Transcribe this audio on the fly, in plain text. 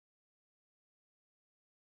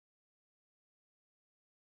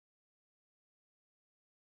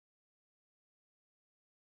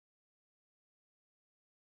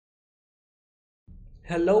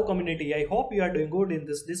Hello community, I hope you are doing good. In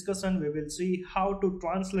this discussion we will see how to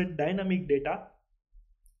translate dynamic data.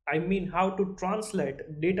 I mean how to translate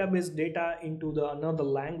database data into the another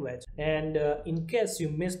language. And in case you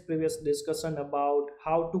missed previous discussion about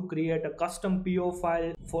how to create a custom PO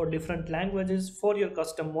file for different languages for your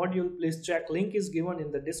custom module, please check, link is given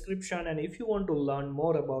in the description. And if you want to learn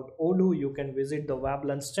more about Odoo, you can visit the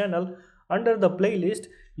WebLearns channel. Under the playlist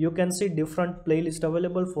you can see different playlist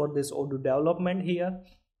available for this Odoo development here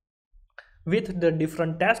with the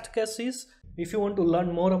different test cases. If you want to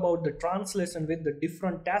learn more about the translation with the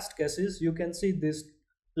different test cases, you can see this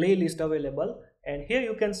playlist available, and here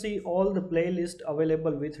you can see all the playlist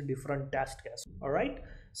available with different test cases. All right,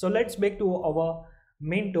 so let's back to our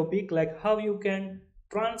main topic, like how you can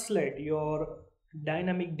translate your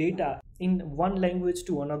dynamic data in one language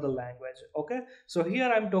to another language. Okay, so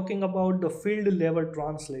here I'm talking about the field level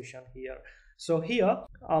translation here. So here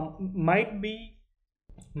might be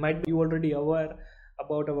you already aware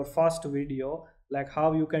about our first video, like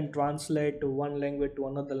how you can translate to one language to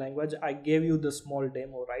another language. I gave you the small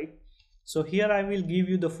demo, right? So here I will give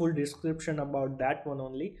you the full description about that one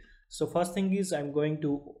only. So first thing is I'm going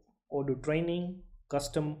to Odoo training,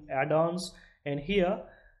 custom add-ons, and here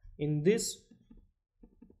in this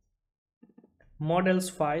models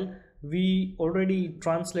file we already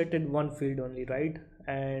translated one field only, right?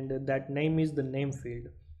 And that name is the name field.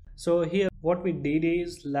 So here what we did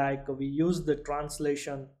is like we use the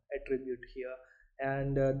translation attribute here,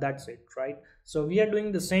 and that's it, right? So we are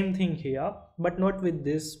doing the same thing here, but not with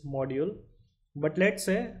this module, but let's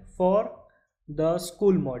say for the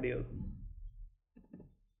school module.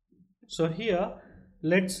 So here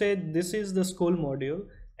let's say this is the school module,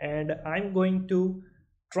 and I'm going to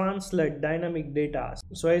translate dynamic data.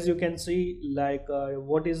 So as you can see, like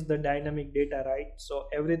what is the dynamic data, right? So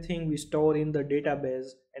everything we store in the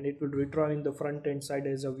database, and it will retrieve in the front end side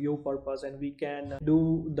as a view purpose, and we can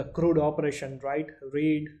do the CRUD operation, right?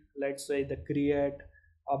 Read, let's say the create,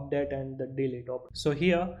 update, and the delete. So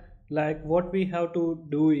here like what we have to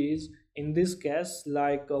do is, in this case,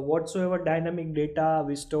 like whatsoever dynamic data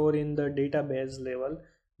we store in the database level,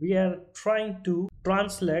 we are trying to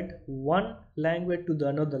translate one language to the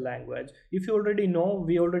another language. If you already know,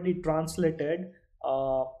 we already translated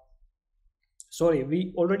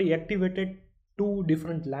we already activated two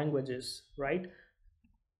different languages, right?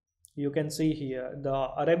 You can see here the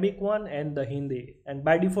Arabic one and the Hindi, and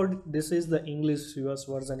by default this is the English US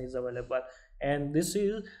version is available, and this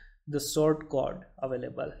is the short code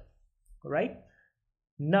available, right?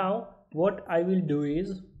 Now what I will do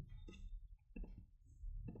is,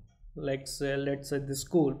 let's say the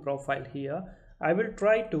school profile here, I will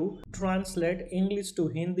try to translate English to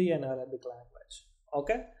Hindi and Arabic language.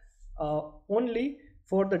 Okay, only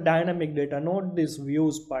for the dynamic data, not this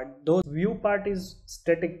views part. Those view part is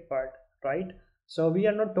static part, right? So we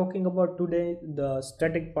are not talking about today the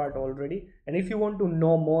static part already. And if you want to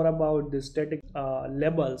know more about the static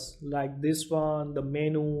labels, like this one, the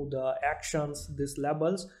menu, the actions, these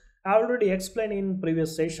labels, I already explained in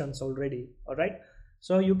previous sessions already. All right,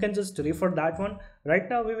 so you can just refer that one. Right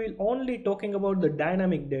now we will only talking about the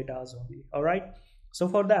dynamic data only. All right, so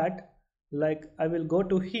for that, like I will go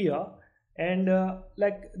to here, and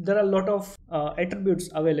like there are a lot of attributes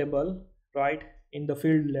available, right, in the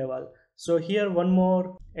field level. So here one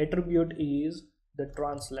more attribute is the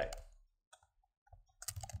translate,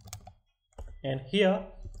 and here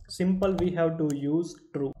simple we have to use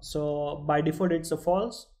true. So by default it's a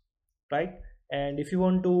false, right? And if you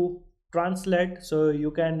want to translate, so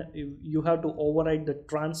you have to override the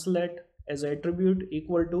translate as attribute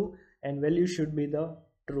equal to, and value should be the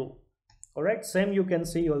true. All right, same you can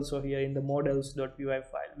see also here in the models.py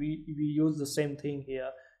file, we use the same thing here,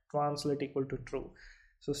 translate equal to true.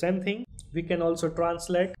 So same thing, we can also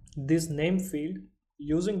translate this name field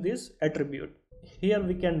using this attribute. Here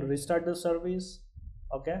we can restart the service.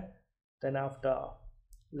 Okay, then after,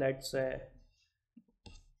 let's say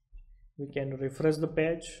we can refresh the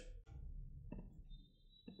page.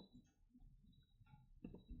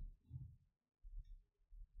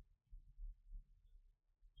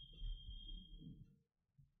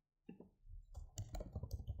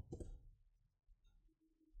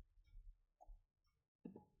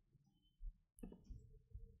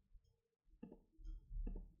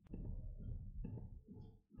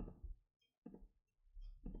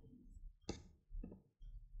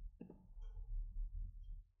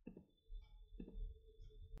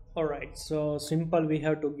 All right, so simple, we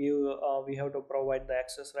have to give we have to provide the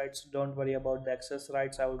access rights. Don't worry about the access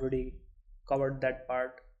rights, I already covered that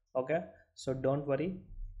part. Okay, so don't worry.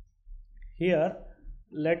 Here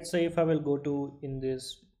let's say if I will go to in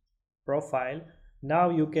this profile, Now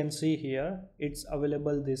you can see here it's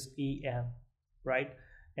available this en, right?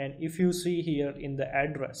 And if you see here in the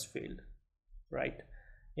address field, right,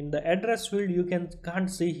 in the address field you can't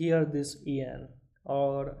see here this en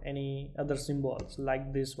or any other symbols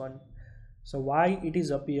like this one. So why it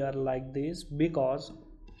is appear like this? Because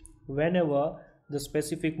whenever the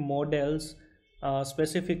specific models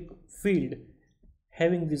specific field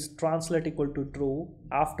having this translate equal to true,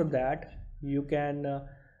 after that you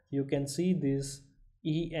can see this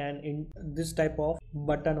en in this type of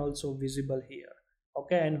button also visible here.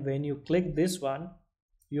 Okay, and when you click this one,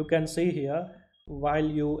 you can see here while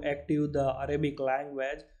you active the Arabic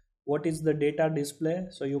language, what is the data display.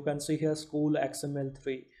 So you can see here school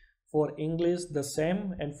XML3, for English the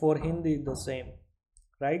same, and for Hindi the same,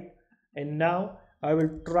 right? And now I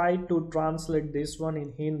will try to translate this one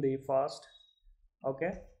in Hindi first.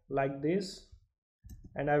 Okay, like this,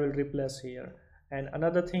 and I will replace here. And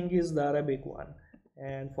another thing is the Arabic one,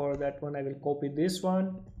 and for that one I will copy this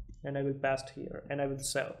one and I will paste here and I will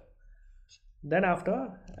save. Then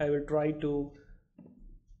after I will try to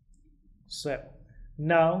save.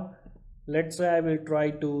 Now let's say I will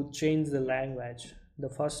try to change the language. The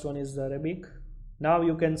first one is the Arabic. Now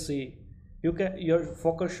you can see your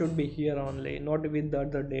focus should be here only, not with the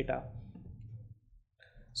other data.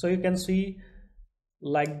 So you can see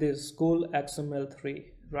like this school XML3,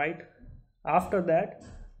 right? After that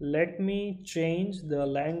let me change the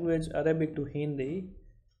language Arabic to Hindi.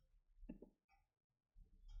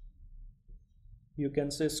 You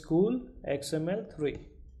can say school XML3,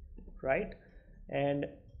 right? And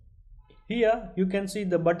here you can see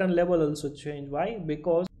the button level also change. Why?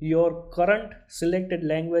 Because your current selected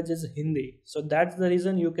language is Hindi, so that's the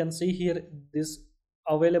reason you can see here this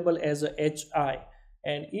available as a HI.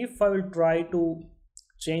 And if I will try to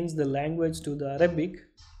change the language to the Arabic,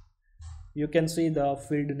 you can see the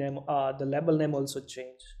field name, the label name also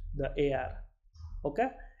change, the AR. Okay,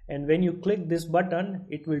 and when you click this button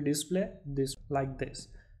it will display this like this.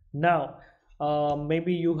 Now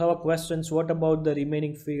maybe you have questions, what about the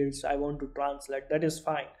remaining fields I want to translate? That is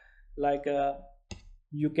fine. Like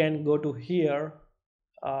you can go to here.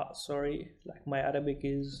 Sorry, like my Arabic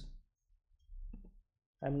is,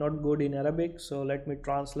 I'm not good in Arabic, so let me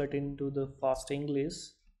translate into the fast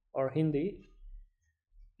English or Hindi.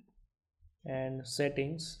 And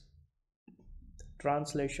settings,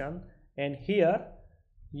 translation, and here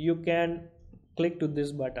you can click to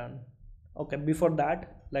this button. Okay, before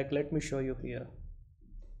that, like let me show you here,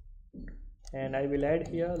 and I will add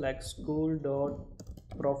here like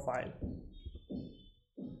school.profile.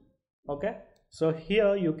 Okay, so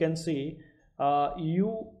here you can see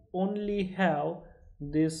you only have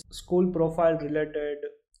this school profile related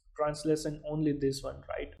translation, only this one,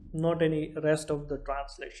 right? Not any rest of the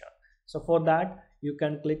translation. So for that you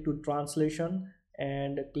can click to translation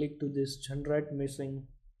and click to this generate missing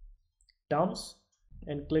terms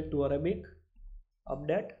and click to Arabic,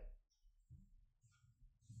 update.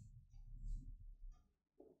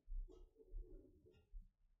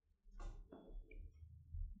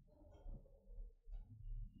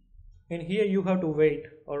 And here you have to wait.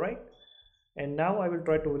 All right, and now I will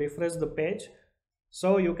try to refresh the page.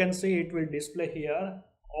 So you can see it will display here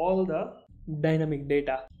all the dynamic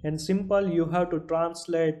data, and simple you have to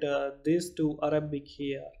translate this to Arabic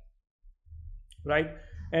here, right?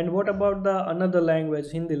 And what about the another language,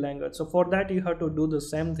 Hindi language? So for that you have to do the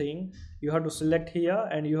same thing. You have to select here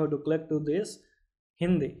and you have to click to this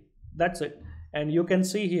Hindi. That's it. And you can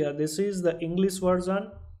see here this is the English version.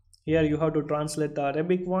 Here you have to translate the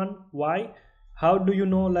Arabic one. Why? How do you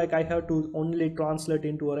know like I have to only translate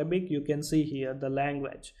into Arabic? You can see here the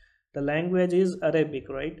language is Arabic,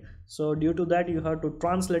 right? So due to that you have to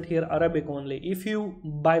translate here Arabic only. If you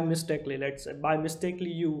by mistakenly, let's say by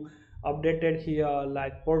mistakenly you updated here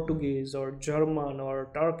like Portuguese or German or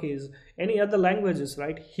Turkish, any other languages,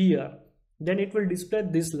 right, here, then it will display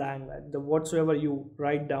this language, the whatsoever you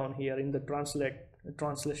write down here in the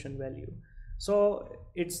translation value. So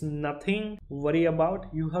it's nothing worry about.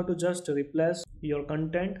 You have to just replace your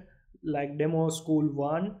content like demo school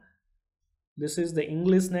 1, this is the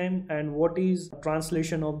English name, and what is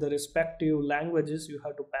translation of the respective languages you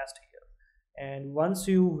have to paste here. And once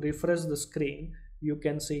you refresh the screen you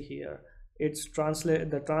can see here it's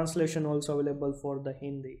the translation also available for the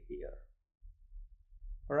Hindi here.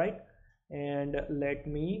 All right, and let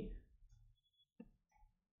me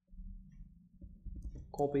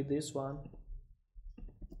copy this one.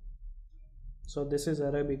 So this is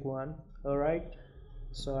Arabic one. All right,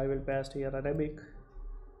 so I will paste here Arabic.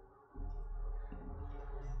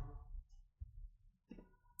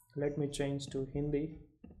 Let me change to Hindi.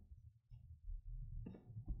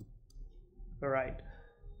 Right.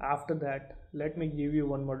 After that, let me give you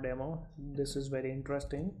one more demo. This is very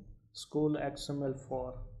interesting. School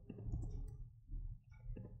XML4.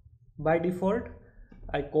 By default,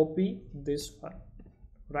 I copy this one,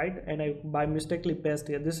 right, and I by mistakenly paste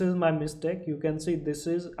here. This is my mistake. You can see this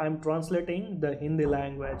is I'm translating the Hindi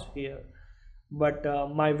language here, but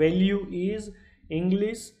my value is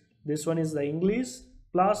English. This one is the English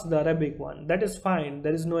plus the Arabic one. That is fine.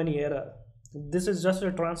 There is no any error. This is just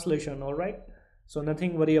a translation, all right. So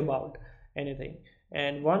nothing worry about anything.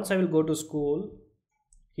 And once I will go to school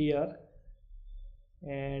here,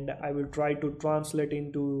 and I will try to translate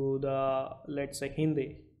into the, let's say,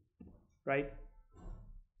 Hindi, right?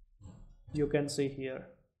 You can see here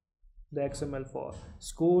the XML4,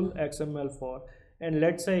 school XML4, and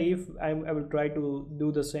let's say if I will try to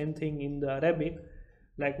do the same thing in the Arabic,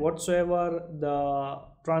 like whatsoever the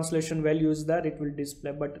translation value is there, it will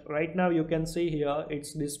display. But right now you can see here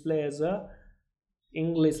it's display as a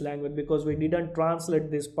English language because we didn't translate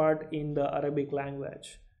this part in the Arabic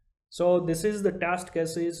language. So this is the test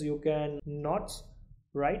cases you can note,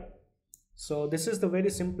 right? So this is the very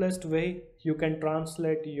simplest way you can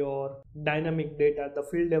translate your dynamic data, the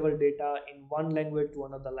field level data, in one language to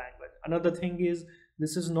another language. Another thing is,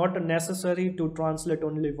 this is not necessary to translate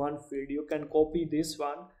only one field. You can copy this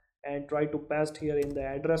one and try to paste here in the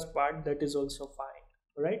address part. That is also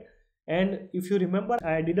fine, right? And if you remember,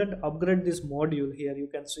 I didn't upgrade this module here. You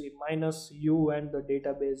can see -u and the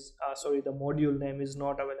database, the module name is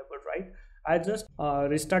not available, right? I just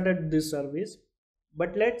restarted this service.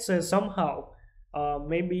 But let's say somehow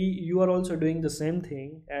maybe you are also doing the same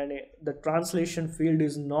thing and the translation field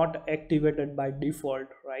is not activated by default,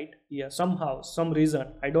 right? Yeah, somehow, some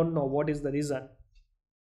reason, I don't know what is the reason.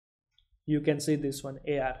 You can see this one,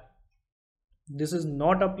 AR. This is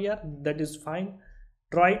not up here, that is fine.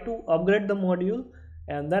 Try to upgrade the module,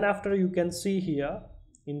 and then after you can see here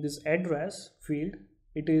in this address field,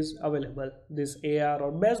 it is available, this AR,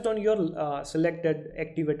 or based on your selected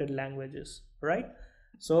activated languages, right?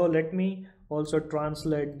 So let me also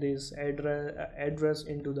translate this address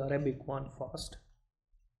into the Arabic one first.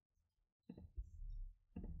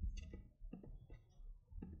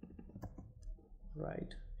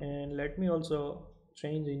 Right, and let me also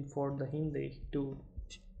change in for the Hindi too.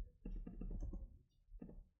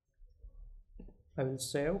 I will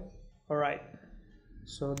save. All right,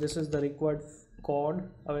 so this is the required code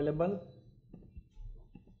available.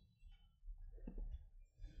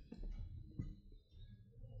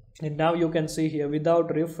 And now you can see here,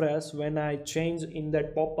 without refresh, when I change in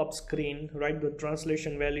that pop-up screen, right, the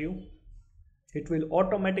translation value, it will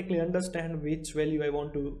automatically understand which value I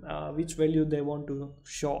want to which value they want to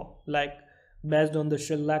show, like based on the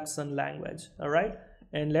selection language. All right,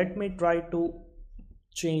 and let me try to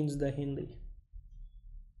change the Hindi.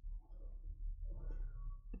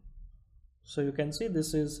 So you can see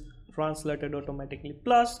this is translated automatically.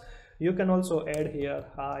 Plus you can also add here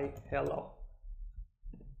hi, hello.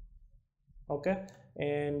 Okay,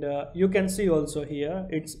 and you can see also here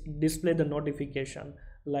it's display the notification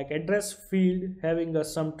like address field having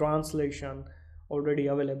some translation already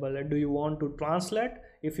available. Do you want to translate?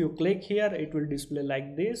 If you click here, it will display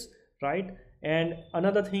like this, right? And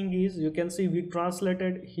another thing is, you can see we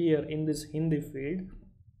translated here in this Hindi field,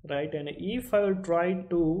 right? And if I will try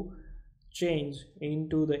to change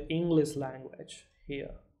into the English language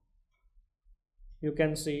here, you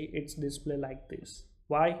can see it's display like this.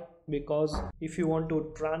 Why? Because if you want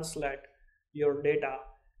to translate your data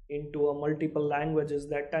into a multiple languages,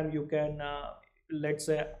 that time you can let's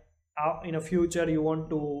say in a future you want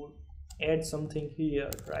to add something here,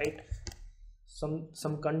 right?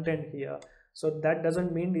 Some content here, so that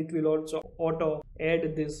doesn't mean it will also auto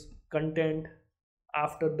add this content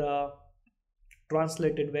after the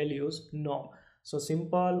translated values. No. So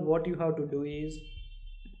simple, what you have to do is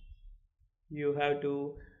you have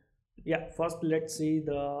to, yeah, first let's see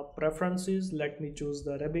the preferences. Let me choose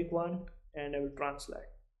the Arabic one and I will translate.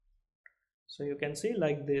 So you can see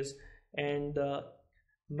like this, and the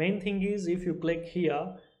main thing is, if you click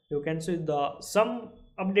here, you can see the some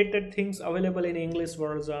updated things available in English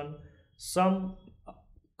version, some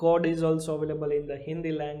code is also available in the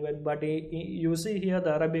Hindi language, but you see here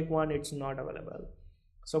the Arabic one, it's not available.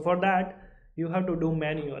 So for that you have to do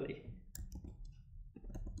manually.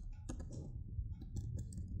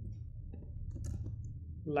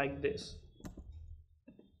 Like this,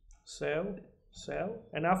 save,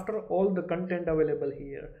 and after all the content available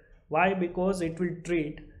here. Why? Because it will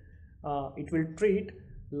treat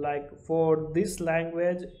like for this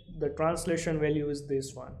language the translation value is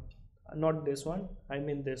this one, not this one, I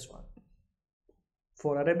mean this one.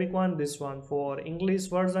 For Arabic one, this one. For English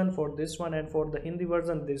version, for this one. And for the Hindi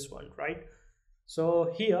version, this one, right?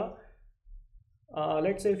 So here,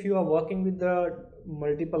 let's say if you are working with the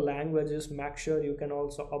multiple languages, make sure you can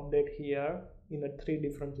also update here in a 3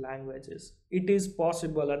 different languages. It is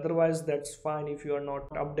possible, otherwise that's fine. If you are not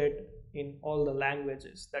update in all the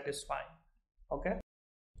languages, that is fine. Okay,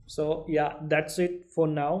 so yeah, that's it for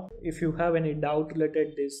now. If you have any doubt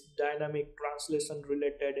related this dynamic translation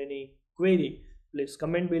related any query, please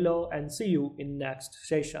comment below, and see you in next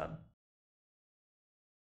session.